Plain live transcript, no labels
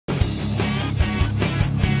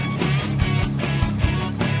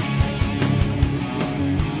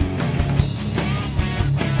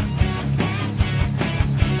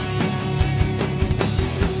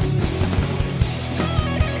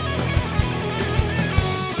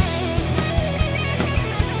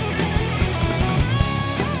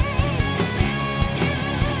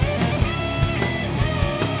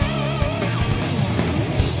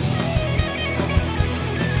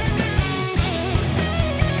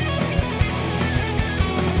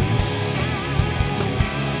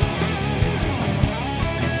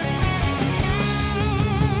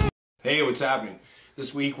Hey, what's happening?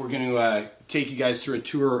 This week we're going to take you guys through a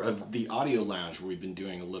tour of the audio lounge where we've been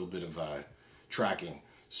doing a little bit of tracking.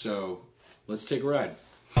 So let's take a ride.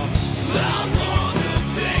 I wanna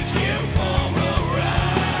take you for a ride.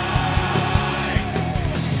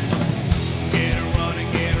 Get her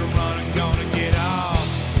running, gonna get off.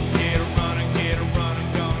 Get her running,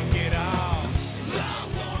 gonna get off. I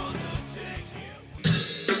wanna take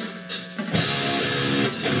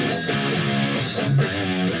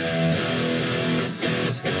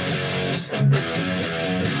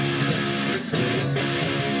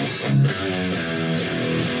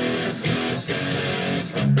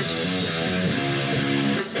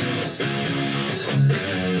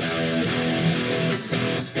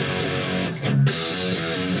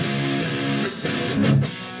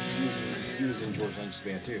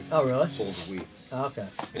band too. Oh, really? Souls of Wheat. Oh, okay.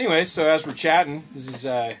 Anyway, so as we're chatting, this is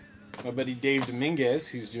my buddy Dave Dominguez,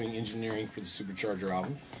 who's doing engineering for the Supercharger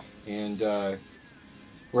album, and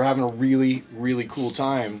we're having a really, really cool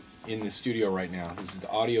time in the studio right now. This is the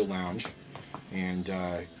audio lounge, and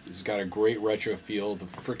it's got a great retro feel. The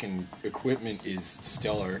freaking equipment is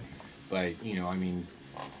stellar, but you know, I mean,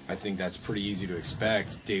 I think that's pretty easy to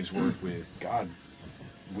expect. Dave's worked with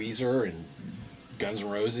Weezer and Guns N'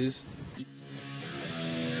 Roses.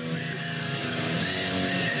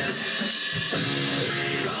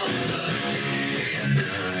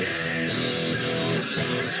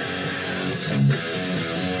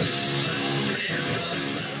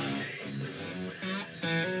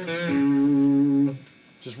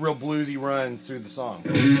 Just real bluesy runs through the song.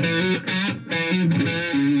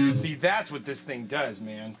 See, that's what this thing does,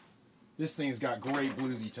 man. This thing's got great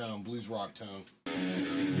bluesy tone, blues rock tone.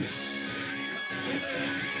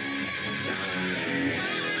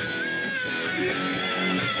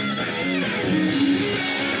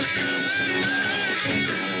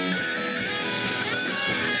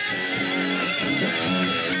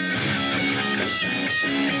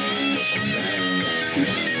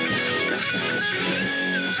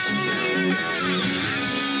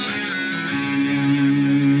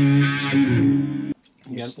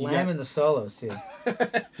 Slamming the solos too. You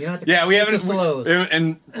don't have to yeah, we haven't. solos.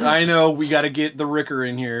 And I know we got to get the Ricker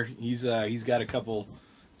in here. He's got a couple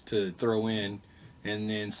to throw in, and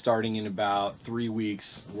then starting in about 3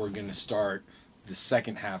 weeks, we're gonna start the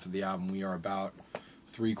second half of the album. We are about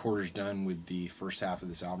 3/4 done with the first half of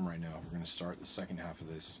this album right now. We're gonna start the second half of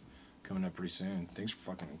this coming up pretty soon. Thanks for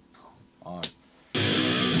fucking on.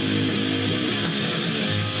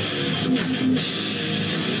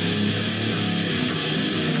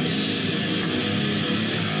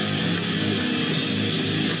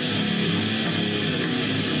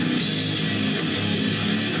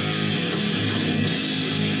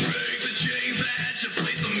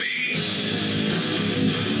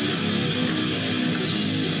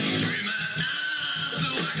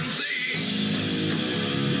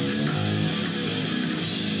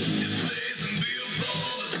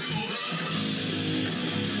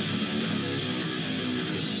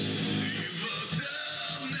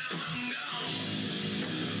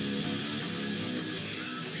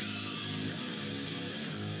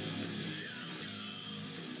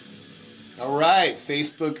 Alright,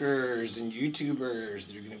 Facebookers and YouTubers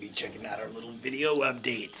that are going to be checking out our little video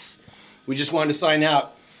updates. We just wanted to sign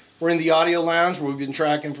out. We're in the audio lounge where we've been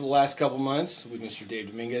tracking for the last couple months with Mr. Dave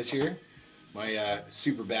Dominguez here, my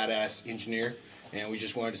super badass engineer, and we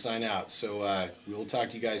just wanted to sign out. So we will talk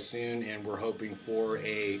to you guys soon, and we're hoping for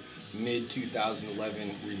a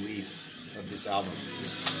mid-2011 release of this album.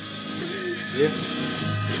 Yeah.